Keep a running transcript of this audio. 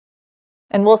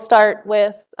And we'll start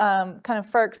with kind of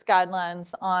FERC's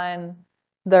guidelines on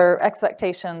their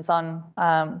expectations on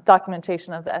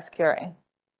documentation of the SQRA.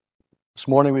 This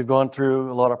morning we've gone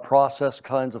through a lot of process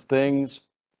kinds of things.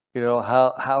 You know,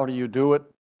 how do you do it?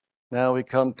 Now we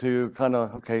come to kind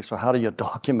of, okay, so how do you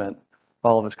document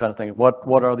all of this kind of thing?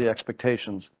 What are the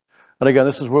expectations? And again,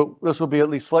 this will be at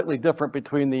least slightly different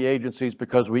between the agencies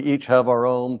because we each have our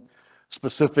own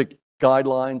specific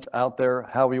guidelines out there,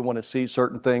 how we want to see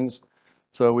certain things.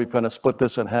 So we've kind of split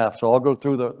this in half. So I'll go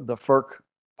through the FERC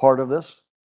part of this.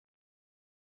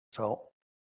 So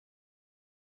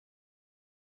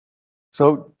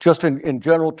just in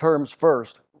general terms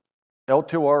first,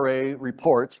 L2RA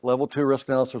reports, level 2 risk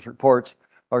analysis reports,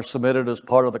 are submitted as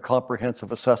part of the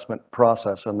comprehensive assessment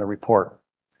process in the report.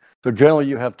 So generally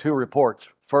you have two reports.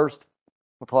 First,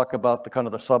 we'll talk about the kind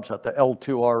of the subset, the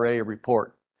L2RA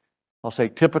report. I'll say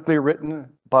typically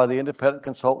written by the independent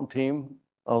consultant team,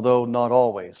 although not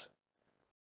always.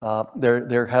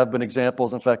 There have been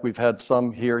examples, in fact, we've had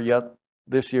some here yet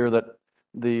this year that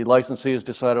the licensee has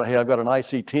decided, hey, I've got an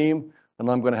IC team and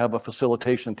I'm going to have a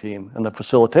facilitation team. And the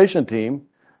facilitation team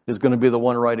is going to be the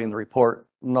one writing the report,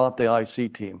 not the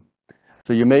IC team.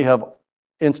 So you may have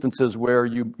instances where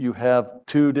you have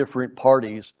two different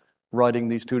parties writing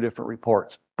these two different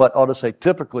reports. But I'll just say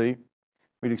typically,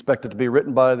 we'd expect it to be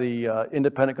written by the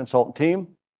independent consultant team.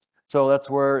 So that's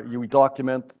where you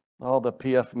document all the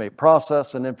PFMA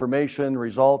process and information,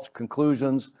 results,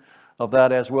 conclusions of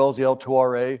that, as well as the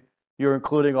L2RA. You're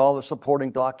including all the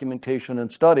supporting documentation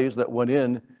and studies that went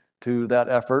in to that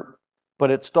effort, but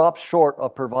it stops short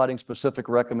of providing specific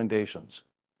recommendations.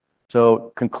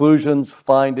 So conclusions,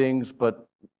 findings, but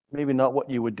maybe not what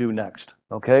you would do next,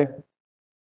 okay?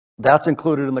 That's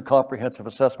included in the comprehensive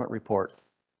assessment report.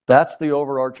 That's the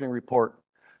overarching report.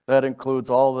 That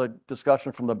includes all the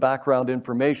discussion from the background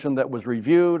information that was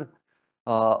reviewed,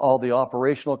 all the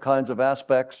operational kinds of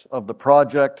aspects of the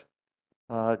project,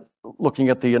 looking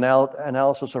at the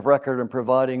analysis of record and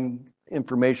providing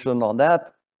information on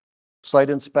that,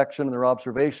 site inspection and their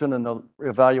observation, and the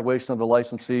evaluation of the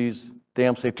licensee's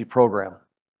dam safety program,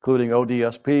 including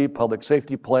ODSP, public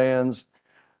safety plans,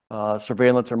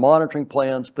 surveillance or monitoring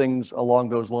plans, things along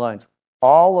those lines.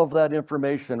 All of that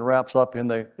information wraps up in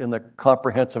the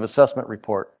comprehensive assessment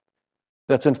report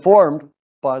that's informed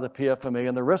by the PFMA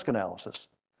and the risk analysis.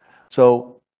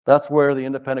 So that's where the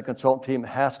independent consultant team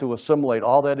has to assimilate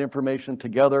all that information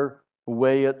together,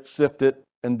 weigh it, sift it,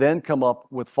 and then come up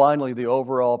with finally the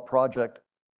overall project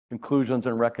conclusions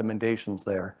and recommendations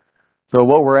there. So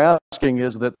what we're asking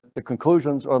is that the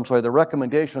conclusions, or I'm sorry, the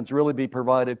recommendations really be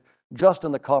provided just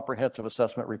in the comprehensive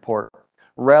assessment report,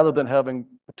 rather than having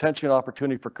potentially an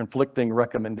opportunity for conflicting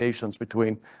recommendations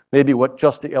between maybe what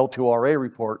just the L2RA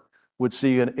report would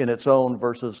see in its own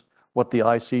versus what the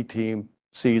IC team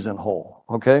sees in whole,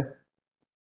 okay?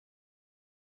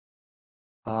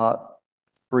 The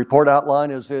report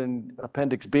outline is in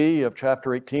Appendix B of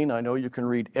Chapter 18. I know you can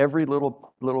read every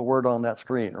little word on that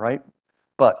screen, right?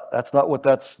 But that's not what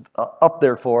that's up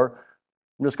there for.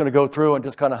 I'm just going to go through and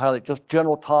just kind of highlight just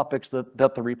general topics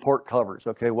that the report covers,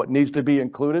 okay? What needs to be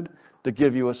included to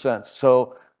give you a sense.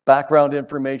 So background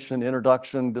information,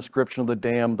 introduction, description of the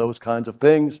dam, those kinds of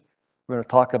things. We're going to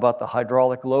talk about the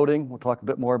hydraulic loading. We'll talk a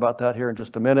bit more about that here in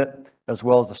just a minute, as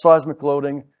well as the seismic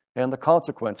loading and the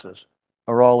consequences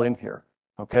are all in here,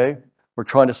 okay? We're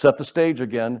trying to set the stage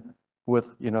again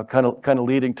with, you know, kind of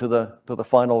leading to the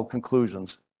final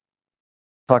conclusions.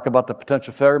 Talk about the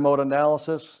potential failure mode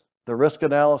analysis, the risk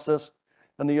analysis,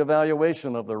 and the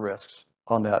evaluation of the risks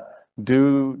on that.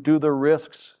 Do the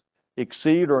risks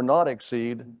exceed or not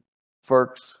exceed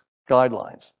FERC's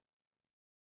guidelines?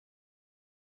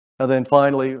 And then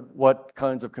finally, what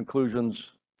kinds of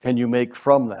conclusions can you make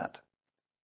from that?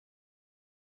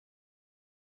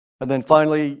 And then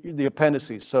finally, the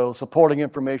appendices. So supporting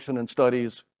information and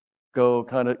studies go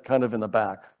kind of in the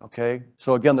back, okay?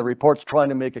 So again, the report's trying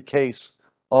to make a case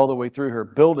all the way through here,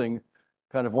 building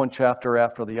kind of one chapter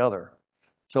after the other.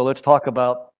 So let's talk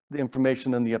about the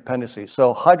information in the appendices.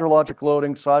 So hydrologic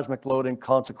loading, seismic loading,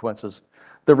 consequences.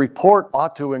 The report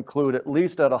ought to include, at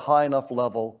least at a high enough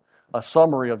level, a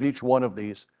summary of each one of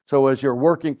these. So as you're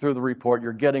working through the report,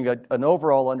 you're getting an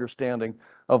overall understanding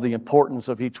of the importance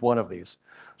of each one of these.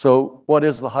 So what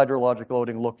is the hydrologic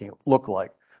loading look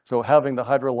like? So having the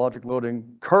hydrologic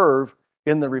loading curve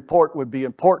in the report would be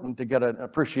important to get an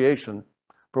appreciation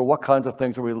for what kinds of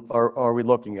things are we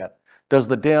looking at. Does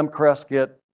the dam crest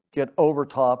get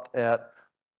overtopped at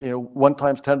 1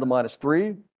 times 10 to the minus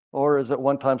 3, or is it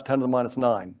 1 times 10 to the minus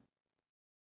 9?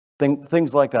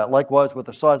 Things like that. Likewise with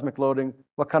the seismic loading,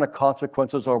 what kind of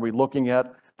consequences are we looking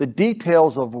at? The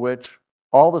details of which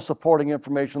all the supporting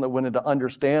information that went into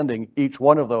understanding each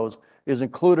one of those is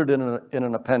included in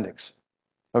an appendix.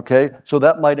 Okay, so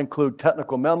that might include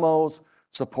technical memos,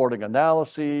 supporting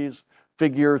analyses,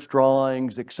 figures,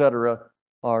 drawings, etc.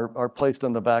 are placed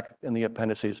in the back in the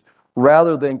appendices,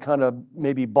 rather than kind of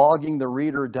maybe bogging the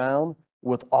reader down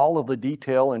with all of the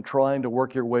detail and trying to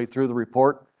work your way through the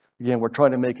report. Again, we're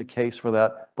trying to make a case for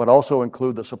that, but also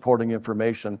include the supporting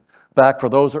information back for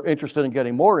those who are interested in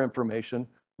getting more information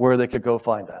where they could go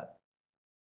find that.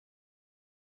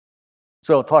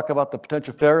 So talk about the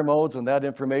potential failure modes and that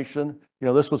information. You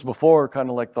know, this was before kind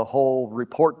of like the whole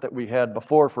report that we had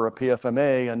before for a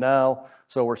PFMA, and now,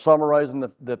 so we're summarizing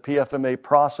the PFMA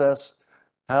process,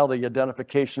 how the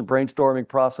identification brainstorming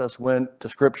process went,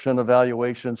 description,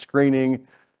 evaluation, screening,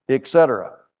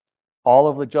 etc. All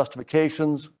of the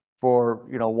justifications for,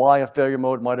 you know, why a failure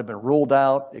mode might have been ruled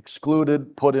out,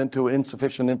 excluded, put into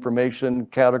insufficient information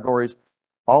categories,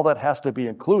 all that has to be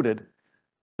included.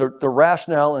 The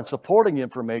rationale and supporting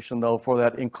information, though, for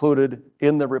that included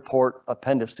in the report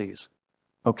appendices.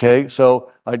 Okay,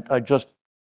 so I just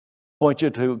point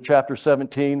you to chapter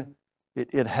 17.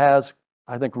 It has,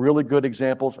 I think, really good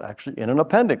examples, actually in an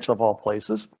appendix of all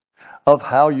places, of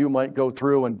how you might go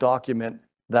through and document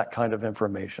that kind of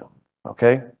information.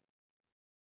 Okay.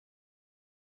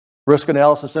 Risk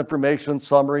analysis information,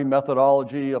 summary,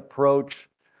 methodology, approach,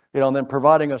 you know, and then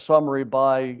providing a summary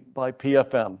by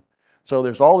PFM. So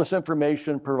there's all this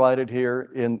information provided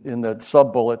here in the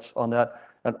sub-bullets on that,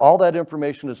 and all that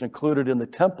information is included in the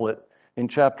template in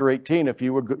chapter 18. If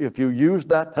you use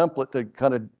that template to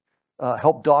kind of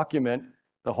help document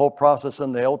the whole process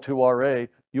in the L2RA,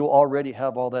 you'll already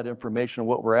have all that information,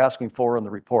 what we're asking for in the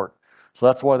report. So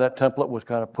that's why that template was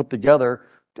kind of put together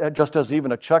just as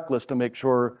even a checklist to make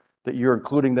sure that you're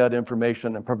including that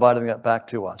information and providing that back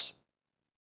to us.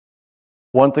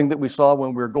 One thing that we saw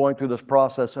when we were going through this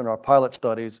process in our pilot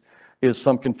studies is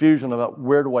some confusion about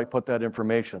where do I put that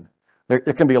information. There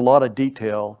can be a lot of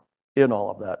detail in all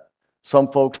of that. Some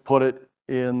folks put it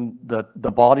in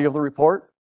the body of the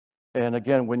report. And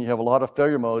again, when you have a lot of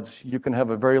failure modes, you can have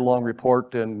a very long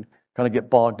report and kind of get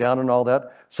bogged down in all that.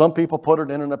 Some people put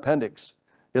it in an appendix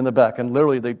in the back, and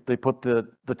literally they put the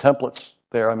templates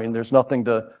there. I mean, there's nothing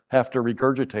to have to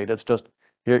regurgitate. It's just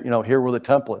here, you know, here were the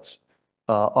templates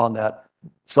on that.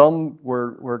 Some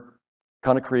were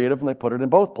kind of creative and they put it in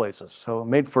both places. So it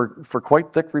made for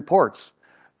quite thick reports,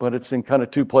 but it's in kind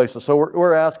of two places. So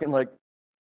we're asking, like,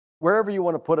 wherever you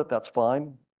want to put it, that's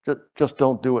fine. Just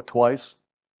don't do it twice.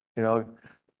 You know,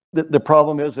 the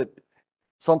problem is that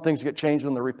some things get changed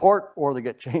in the report or they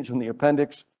get changed in the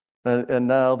appendix, and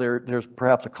now there's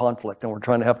perhaps a conflict, and we're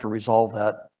trying to have to resolve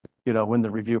that, you know, in the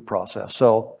review process.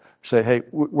 So say, hey,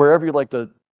 wherever you'd like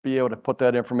to be able to put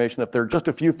that information, if there are just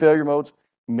a few failure modes,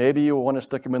 maybe you want to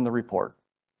stick them in the report.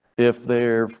 If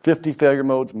there are 50 failure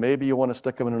modes, maybe you want to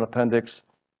stick them in an appendix.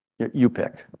 You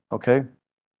pick, okay?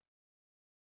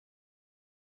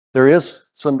 There is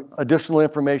some additional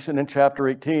information in chapter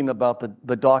 18 about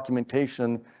the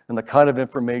documentation and the kind of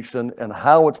information and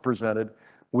how it's presented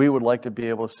we would like to be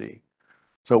able to see.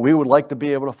 So we would like to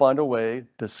be able to find a way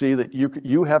to see that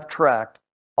you have tracked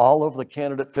all of the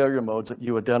candidate failure modes that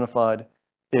you identified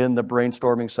in the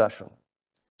brainstorming session.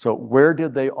 So where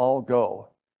did they all go?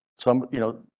 Some, you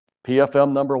know,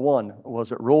 PFM number 1,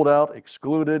 was it ruled out,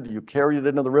 excluded? You carried it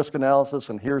into the risk analysis,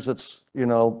 and here's its, you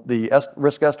know, the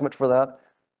risk estimate for that.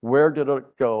 Where did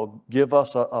it go? Give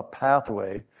us a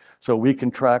pathway so we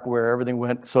can track where everything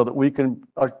went, so that we can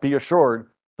be assured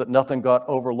that nothing got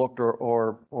overlooked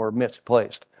or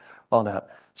misplaced on that.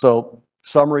 So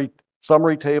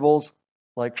summary tables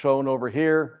like shown over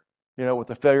here, you know, with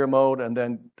the failure mode, and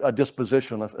then a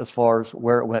disposition as far as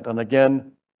where it went. And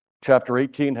again, chapter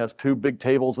 18 has 2 big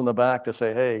tables in the back to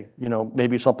say, hey, you know,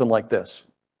 maybe something like this,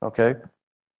 okay?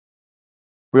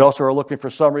 We also are looking for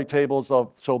summary tables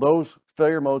of, so those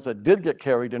failure modes that did get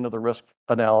carried into the risk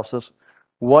analysis,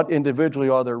 what individually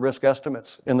are their risk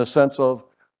estimates, in the sense of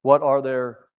what are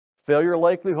their failure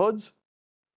likelihoods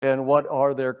and what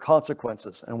are their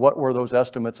consequences, and what were those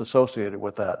estimates associated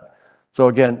with that. So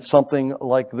again, something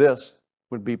like this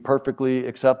would be perfectly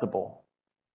acceptable.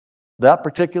 That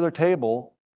particular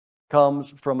table comes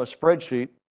from a spreadsheet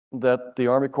that the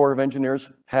Army Corps of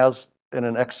Engineers has in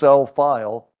an Excel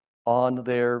file on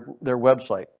their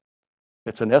website.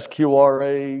 It's an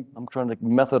SQRA, I'm trying to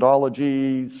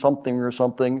methodology, something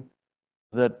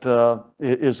that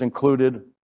is included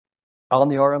on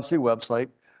the RMC website,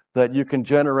 that you can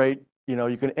generate, you know,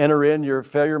 you can enter in your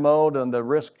failure mode and the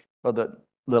risk, or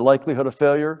the likelihood of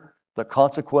failure, the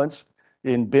consequence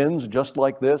in bins just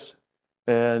like this.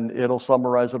 and it'll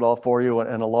summarize it all for you.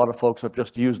 And a lot of folks have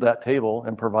just used that table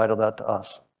and provided that to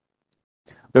us.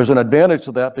 There's an advantage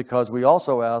to that because we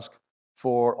also ask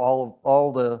for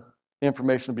all the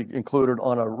information to be included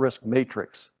on a risk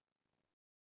matrix.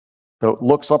 So it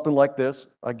looks something like this.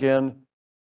 Again,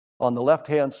 on the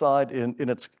left-hand side in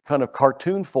its kind of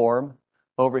cartoon form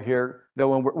over here, now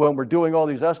when we're doing all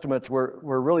these estimates, we're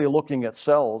really looking at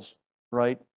cells,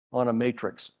 right, on a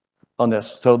matrix on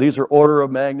this. So these are order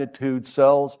of magnitude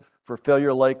cells for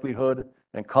failure likelihood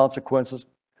and consequences.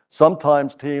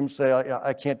 Sometimes teams say,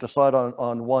 I can't decide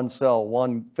on one cell,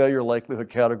 one failure likelihood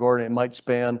category, and it might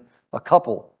span a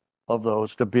couple of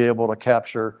those to be able to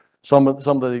capture some of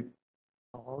the,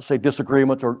 I'll say,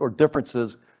 disagreements or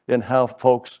differences in how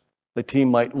the team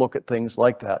might look at things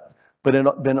like that. But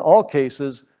in all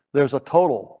cases, there's a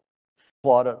total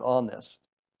plotted on this.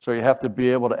 So you have to be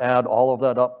able to add all of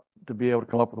that up to be able to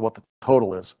come up with what the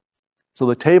total is. So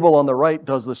the table on the right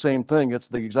does the same thing. It's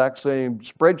the exact same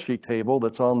spreadsheet table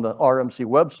that's on the RMC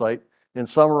website, and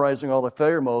summarizing all the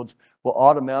failure modes will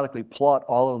automatically plot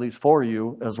all of these for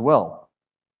you as well.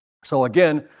 So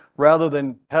again, rather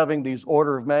than having these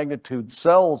order of magnitude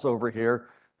cells over here,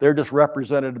 they're just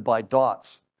represented by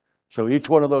dots. So each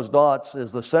one of those dots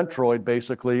is the centroid,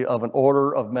 basically, of an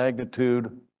order of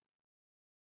magnitude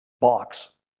box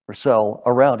or cell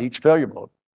around each failure mode.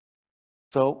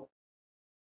 So,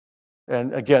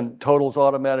 and again, totals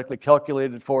automatically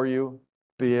calculated for you,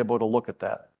 be able to look at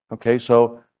that. Okay,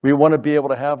 so we want to be able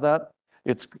to have that.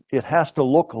 It has to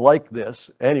look like this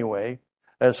anyway,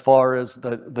 as far as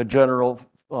the general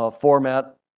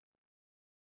format,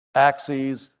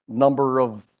 axes, number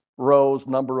of rows,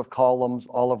 number of columns,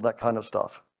 all of that kind of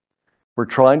stuff. We're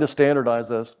trying to standardize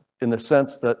this in the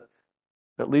sense that,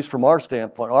 at least from our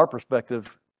standpoint, our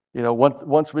perspective, you know,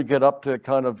 once we get up to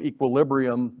kind of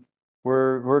equilibrium,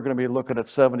 we're going to be looking at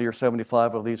 70 or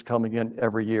 75 of these coming in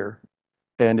every year.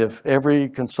 And if every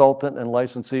consultant and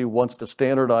licensee wants to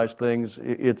standardize things,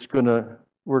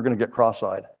 we're going to get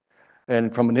cross-eyed.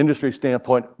 And from an industry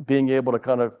standpoint, being able to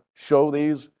kind of show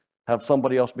these, have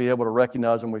somebody else be able to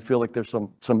recognize them, we feel like there's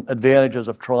some advantages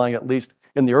of trying, at least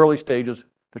in the early stages,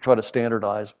 to try to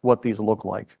standardize what these look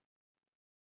like.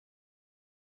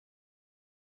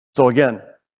 So again,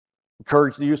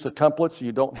 encourage the use of templates.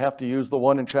 You don't have to use the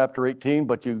one in Chapter 18,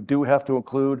 but you do have to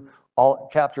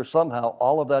capture somehow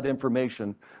all of that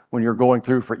information when you're going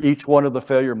through for each one of the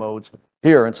failure modes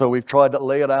here. And so we've tried to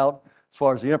lay it out as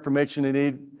far as the information you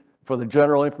need for the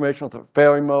general information of the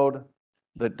failure mode,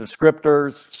 the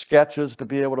descriptors, sketches to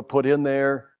be able to put in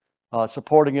there,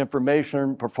 supporting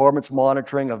information, performance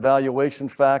monitoring, evaluation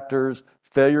factors,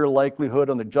 failure likelihood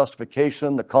and the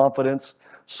justification, the confidence,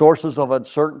 sources of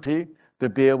uncertainty, to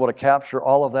be able to capture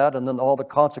all of that, and then all the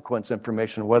consequence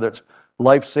information, whether it's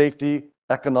life safety,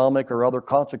 economic, or other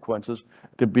consequences,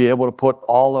 to be able to put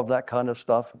all of that kind of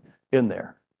stuff in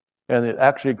there. And it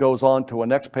actually goes on to a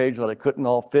next page that I couldn't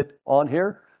all fit on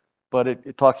here, but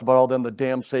it talks about all the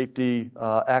dam safety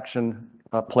action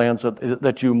plans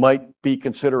that you might be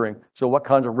considering. So what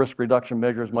kinds of risk reduction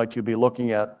measures might you be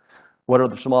looking at? What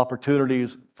are some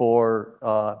opportunities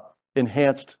for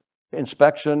enhanced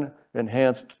inspection,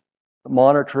 enhanced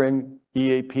monitoring,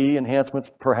 EAP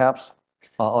enhancements, perhaps,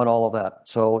 on all of that.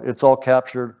 So it's all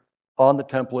captured on the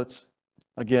templates.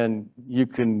 Again, you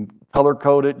can color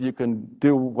code it, you can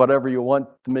do whatever you want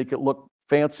to make it look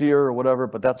fancier or whatever,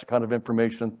 but that's the kind of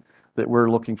information that we're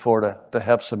looking for to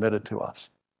have submitted to us.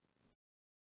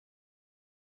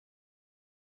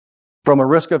 From a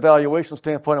risk evaluation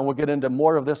standpoint, and we'll get into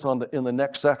more of this in the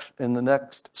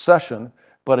next session,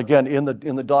 but again, in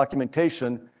the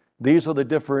documentation, these are the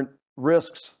different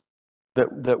risks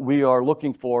that we are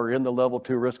looking for in the level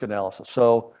 2 risk analysis.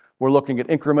 So we're looking at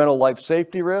incremental life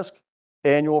safety risk,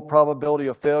 annual probability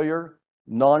of failure,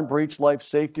 non-breach life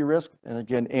safety risk. And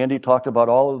again, Andy talked about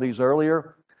all of these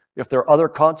earlier. If there are other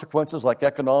consequences like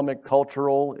economic,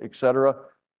 cultural, et cetera,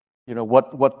 you know,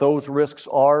 what those risks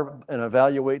are and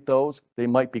evaluate those. They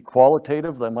might be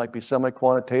qualitative, they might be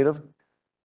semi-quantitative.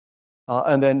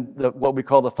 And then what we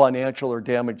call the financial or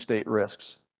damage state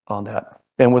risks on that.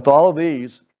 And with all of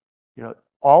these, you know,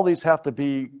 all these have to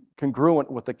be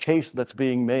congruent with the case that's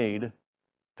being made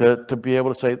to be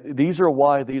able to say, these are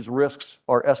why these risks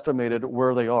are estimated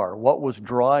where they are. What was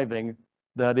driving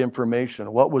that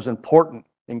information? What was important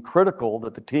and critical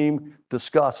that the team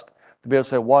discussed to be able to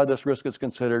say why this risk is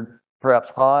considered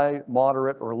perhaps high,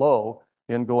 moderate, or low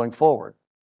in going forward.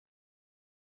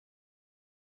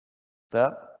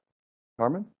 That,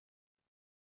 Carmen?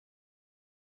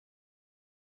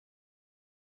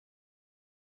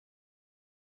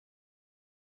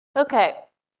 Okay.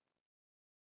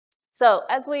 So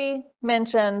as we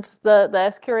mentioned, the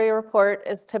SQRA report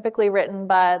is typically written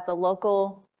by the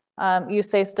local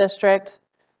USACE district.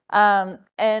 And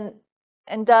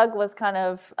Doug was kind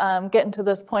of getting to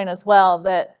this point as well,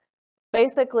 that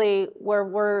basically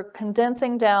we're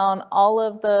condensing down all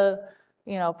of the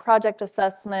project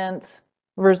assessment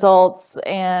results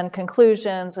and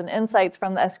conclusions and insights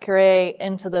from the SQRA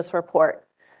into this report.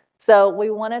 So we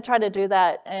want to try to do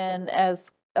that in as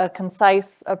a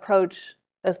concise approach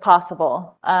as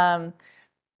possible. A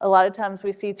lot of times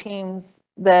we see teams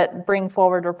that bring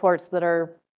forward reports that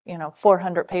are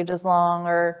 400 pages long,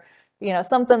 or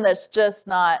something that's just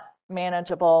not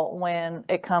manageable when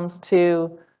it comes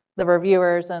to the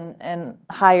reviewers and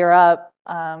higher up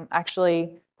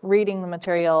actually reading the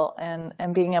material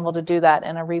and being able to do that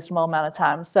in a reasonable amount of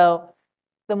time. So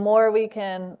the more we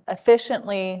can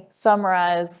efficiently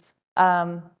summarize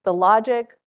the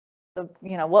logic,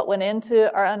 what went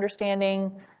into our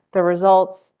understanding, the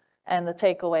results, and the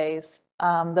takeaways,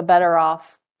 the better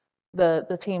off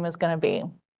the team is going to be.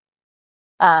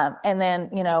 And then,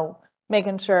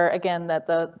 making sure, again, that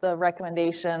the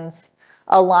recommendations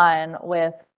align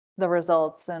with the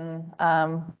results and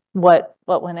what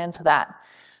went into that.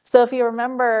 So if you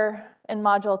remember in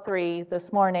Module 3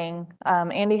 this morning,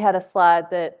 Andy had a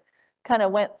slide that kind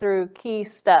of went through key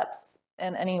steps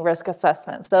in any risk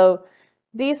assessment. So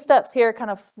these steps here kind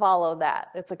of follow that.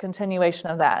 It's a continuation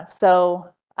of that. So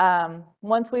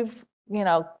once we've,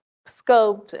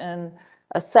 scoped and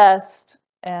assessed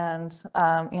and,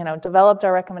 developed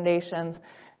our recommendations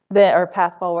that are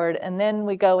path forward, and then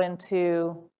we go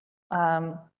into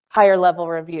higher level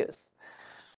reviews.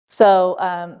 So,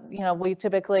 we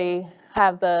typically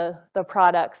have the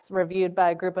products reviewed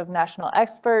by a group of national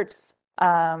experts,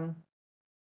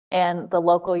 and the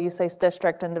local USACE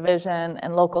district and division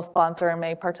and local sponsor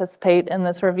may participate in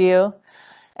this review.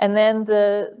 And then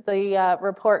the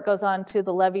report goes on to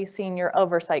the Levy Senior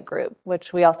Oversight Group,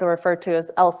 which we also refer to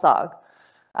as LSOG.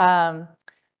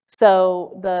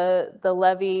 So the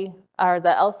levy, or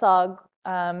the LSOG,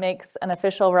 makes an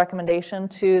official recommendation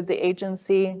to the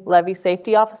agency levy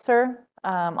safety officer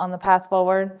on the path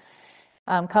forward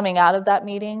coming out of that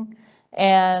meeting.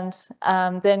 And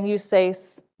then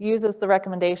USACE uses the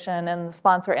recommendation and the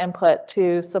sponsor input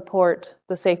to support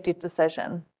the safety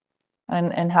decision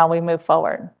and how we move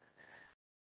forward.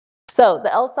 So the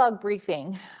LSOG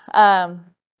briefing.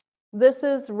 This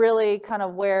is really kind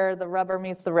of where the rubber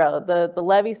meets the road. The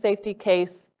levy safety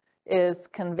case is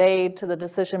conveyed to the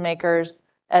decision makers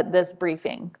at this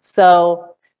briefing.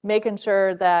 So making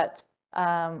sure that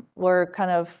we're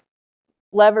kind of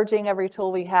leveraging every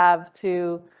tool we have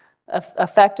to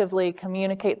effectively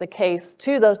communicate the case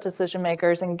to those decision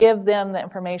makers and give them the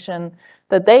information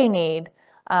that they need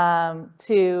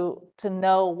to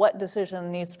know what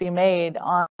decision needs to be made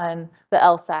on the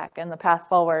LSAC and the path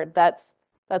forward. That's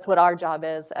what our job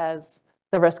is as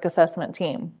the risk assessment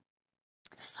team.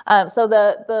 So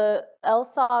the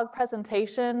LSOG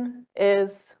presentation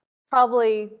is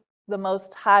probably the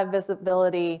most high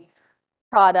visibility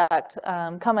product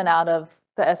coming out of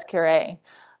the SQRA.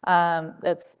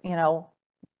 It's,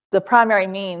 the primary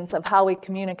means of how we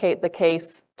communicate the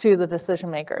case to the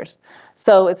decision makers.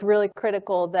 So it's really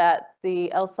critical that the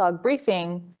LSOG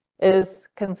briefing is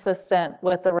consistent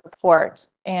with the report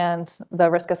and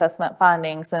the risk assessment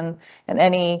findings and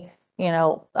any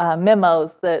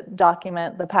memos that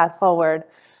document the path forward.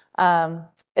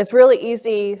 It's really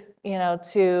easy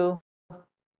to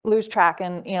lose track,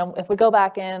 and if we go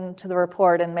back into the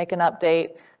report and make an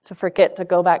update, to forget to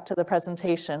go back to the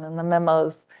presentation and the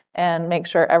memos and make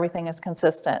sure everything is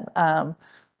consistent.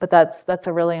 But that's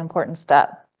a really important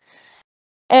step.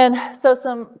 And so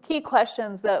some key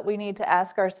questions that we need to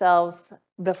ask ourselves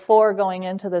before going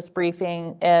into this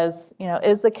briefing is,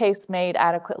 is the case made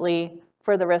adequately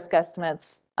for the risk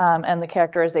estimates and the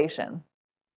characterization?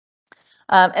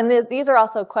 And these are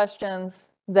also questions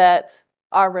that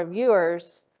our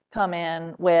reviewers come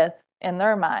in with in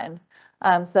their mind.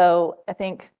 So I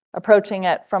think approaching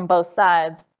it from both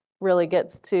sides really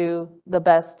gets to the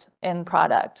best end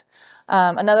product.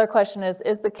 Another question is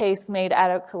the case made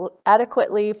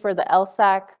adequately for the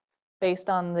LSAC based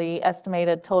on the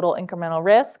estimated total incremental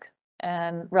risk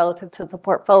and relative to the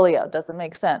portfolio? Does it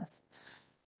make sense?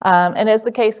 And is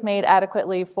the case made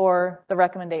adequately for the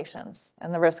recommendations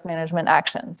and the risk management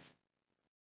actions?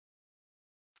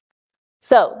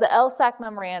 So the LSAC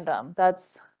memorandum,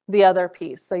 that's the other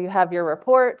piece. So you have your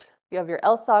report, you have your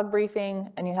LSOG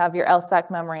briefing, and you have your LSAC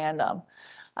memorandum.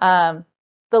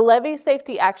 The Levy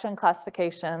Safety Action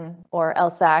Classification, or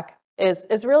LSAC,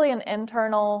 is really an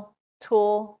internal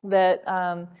tool that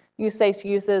USACE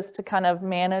uses to kind of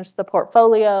manage the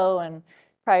portfolio and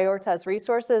prioritize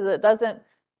resources. It doesn't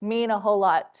mean a whole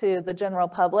lot to the general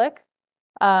public,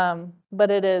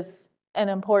 but it is an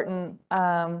important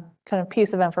kind of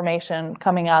piece of information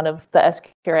coming out of the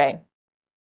SQRA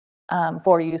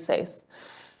for USACE.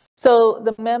 So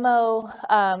the memo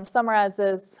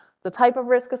summarizes the type of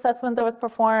risk assessment that was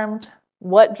performed,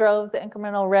 what drove the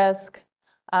incremental risk,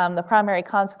 the primary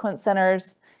consequence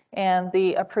centers, and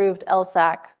the approved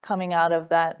LSAC coming out of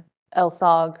that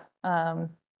LSOG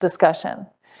discussion.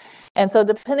 And so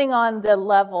depending on the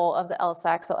level of the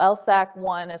LSAC, so LSAC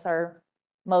 1 is our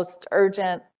most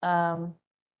urgent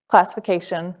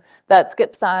classification that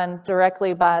gets signed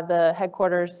directly by the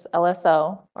headquarters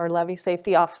LSO or levy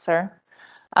safety officer.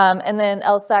 And then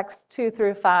LSACs 2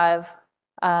 through 5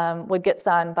 would get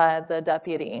signed by the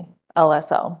deputy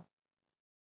LSO.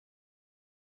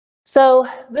 So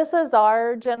this is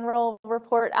our general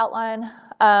report outline.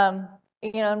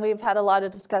 And we've had a lot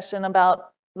of discussion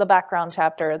about the background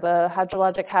chapter, the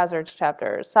hydrologic hazards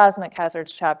chapter, seismic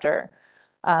hazards chapter,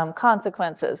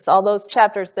 consequences, all those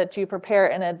chapters that you prepare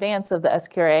in advance of the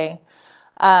SQRA.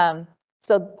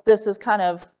 So this is kind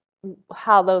of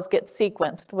how those get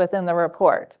sequenced within the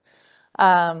report.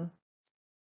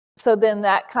 So then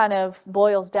that kind of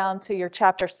boils down to your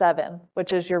chapter 7,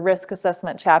 which is your risk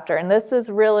assessment chapter. And this is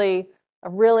really a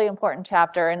really important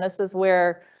chapter. And this is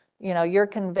where, you're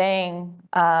conveying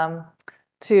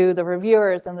to the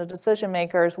reviewers and the decision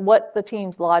makers what the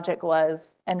team's logic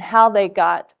was and how they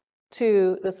got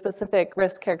to the specific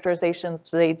risk characterizations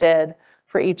they did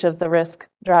for each of the risk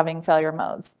driving failure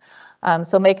modes.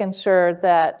 So making sure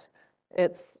that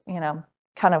it's,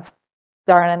 kind of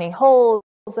there aren't any holes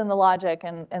in the logic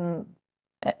and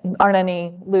aren't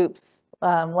any loops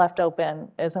left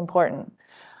open is important.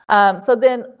 So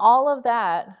then all of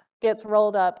that gets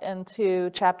rolled up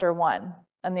into chapter 1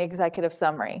 and the executive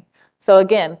summary. So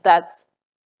again, that's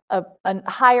a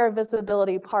higher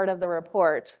visibility part of the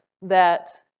report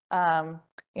that the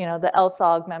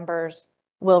LSOG members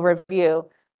will review.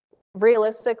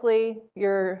 Realistically,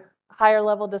 your higher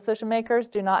level decision makers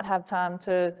do not have time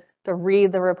to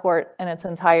read the report in its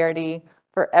entirety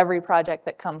for every project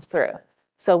that comes through.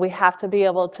 So we have to be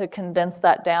able to condense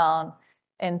that down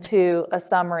into a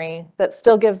summary that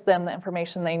still gives them the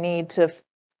information they need to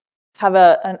have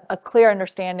a clear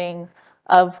understanding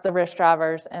of the risk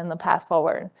drivers and the path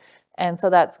forward. And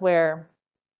so that's where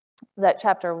that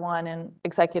chapter 1 and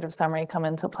executive summary come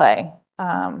into play.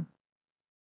 And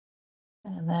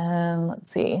then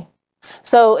let's see.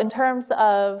 So in terms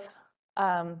of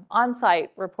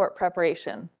on-site report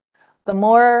preparation, the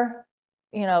more,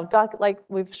 like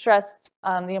we've stressed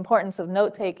the importance of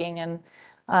note-taking and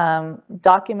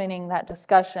documenting that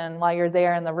discussion while you're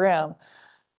there in the room.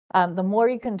 The more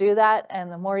you can do that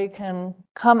and the more you can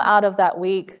come out of that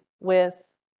week with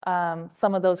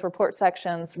some of those report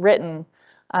sections written,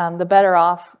 the better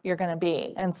off you're going to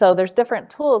be. And so there's different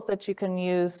tools that you can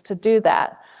use to do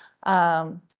that.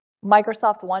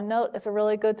 Microsoft OneNote is a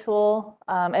really good tool.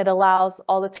 It allows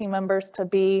all the team members to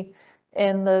be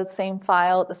in the same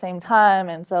file at the same time.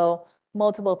 And so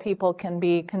multiple people can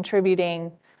be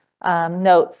contributing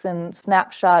notes and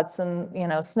snapshots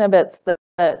and snippets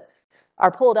that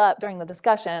are pulled up during the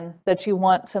discussion that you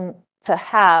want to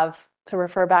have to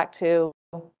refer back to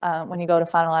when you go to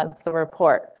finalize the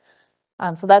report.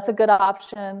 So that's a good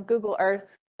option. Google Earth,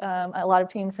 a lot of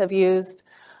teams have used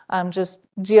just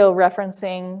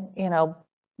geo-referencing,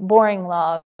 boring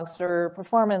logs or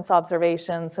performance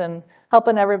observations and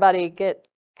helping everybody get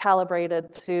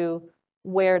calibrated to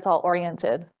where it's all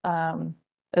oriented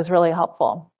is really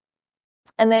helpful.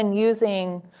 And then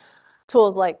using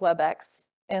tools like WebEx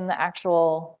in the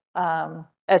actual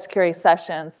SQRA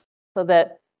sessions so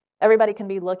that everybody can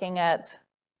be looking at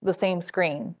the same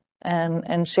screen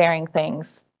and sharing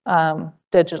things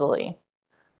digitally.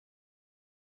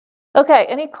 Okay,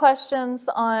 any questions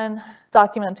on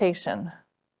documentation,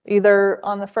 either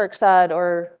on the FERC side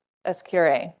or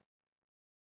SQRA?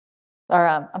 Or,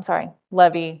 I'm sorry,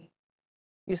 levy,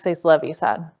 USACE levy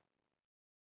side.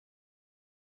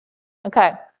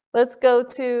 Okay, let's go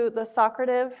to the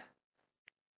Socrative.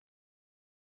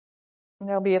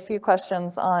 There'll be a few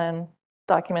questions on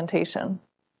documentation.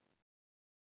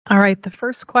 All right, the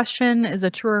first question is a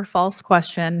true or false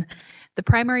question. The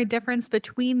primary difference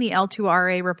between the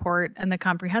L2RA report and the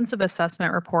comprehensive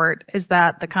assessment report is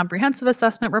that the comprehensive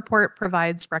assessment report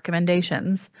provides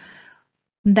recommendations.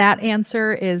 That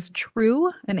answer is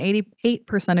true, and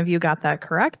 88% of you got that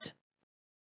correct.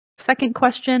 Second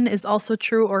question is also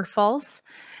true or false.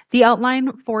 The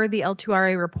outline for the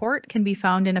L2RA report can be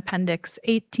found in Appendix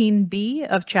 18B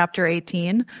of Chapter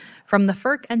 18 from the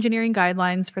FERC Engineering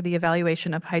Guidelines for the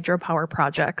Evaluation of Hydropower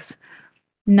Projects.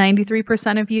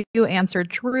 93% of you answered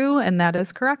true, and that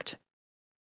is correct.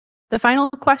 The final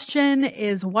question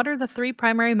is, what are the three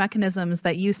primary mechanisms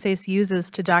that USACE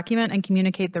uses to document and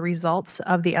communicate the results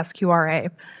of the SQRA?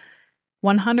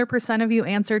 100% of you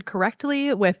answered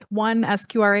correctly with 1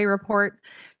 SQRA report,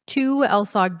 2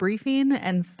 LSOG briefing,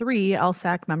 and 3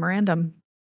 LSAC memorandum.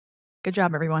 Good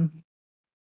job, everyone.